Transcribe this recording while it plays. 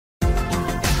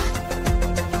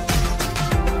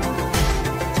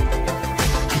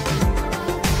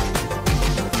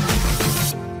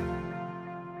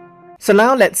So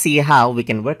now let's see how we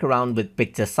can work around with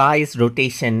picture size,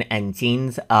 rotation, and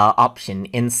change option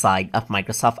inside of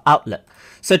Microsoft Outlook.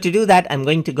 So to do that, I'm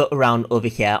going to go around over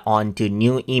here onto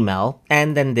new email,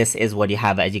 and then this is what you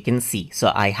have as you can see.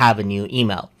 So I have a new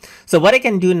email. So what I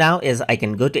can do now is I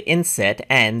can go to insert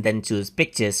and then choose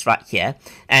pictures right here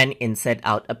and insert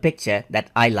out a picture that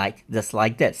I like, just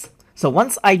like this. So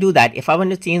once I do that, if I want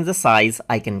to change the size,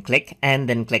 I can click and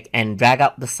then click and drag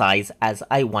out the size as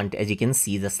I want, as you can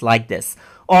see, just like this.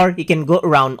 Or you can go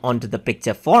around onto the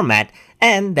picture format,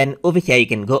 and then over here you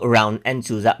can go around and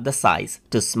choose up the size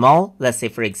to small, let's say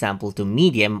for example to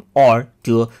medium, or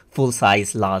to full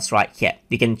size large right here.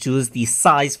 You can choose the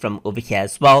size from over here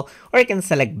as well, or you can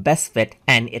select best fit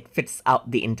and it fits out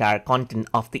the entire content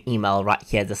of the email right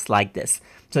here, just like this.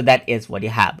 So that is what you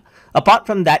have. Apart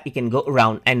from that, you can go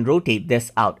around and rotate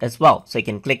this out as well. So you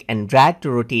can click and drag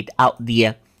to rotate out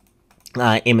the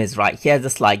image right here,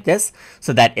 just like this.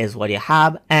 So that is what you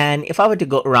have. And if I were to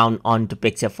go around onto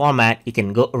picture format, you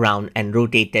can go around and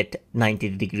rotate it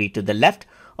 90 degrees to the left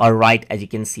or right, as you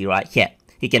can see right here.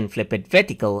 You can flip it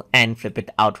vertical and flip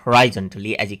it out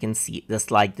horizontally, as you can see,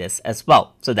 just like this as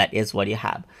well. So that is what you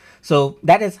have. So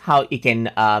that is how you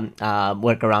can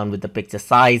work around with the picture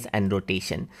size and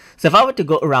rotation. So if I were to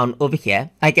go around over here,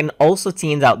 I can also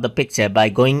change out the picture by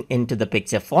going into the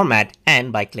picture format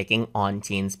and by clicking on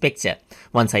change picture.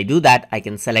 Once I do that, I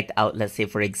can select out, let's say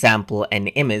for example, an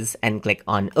image and click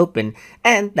on open,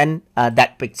 and then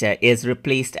that picture is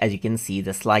replaced, as you can see,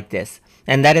 just like this.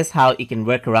 And that is how you can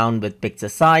work around with picture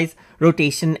size,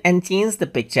 rotation, and change the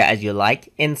picture as you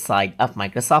like inside of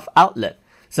Microsoft Outlook.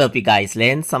 So hope you guys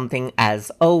learned something as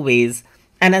always.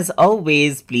 And as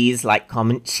always, please like,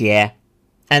 comment, share,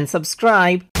 and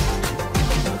subscribe.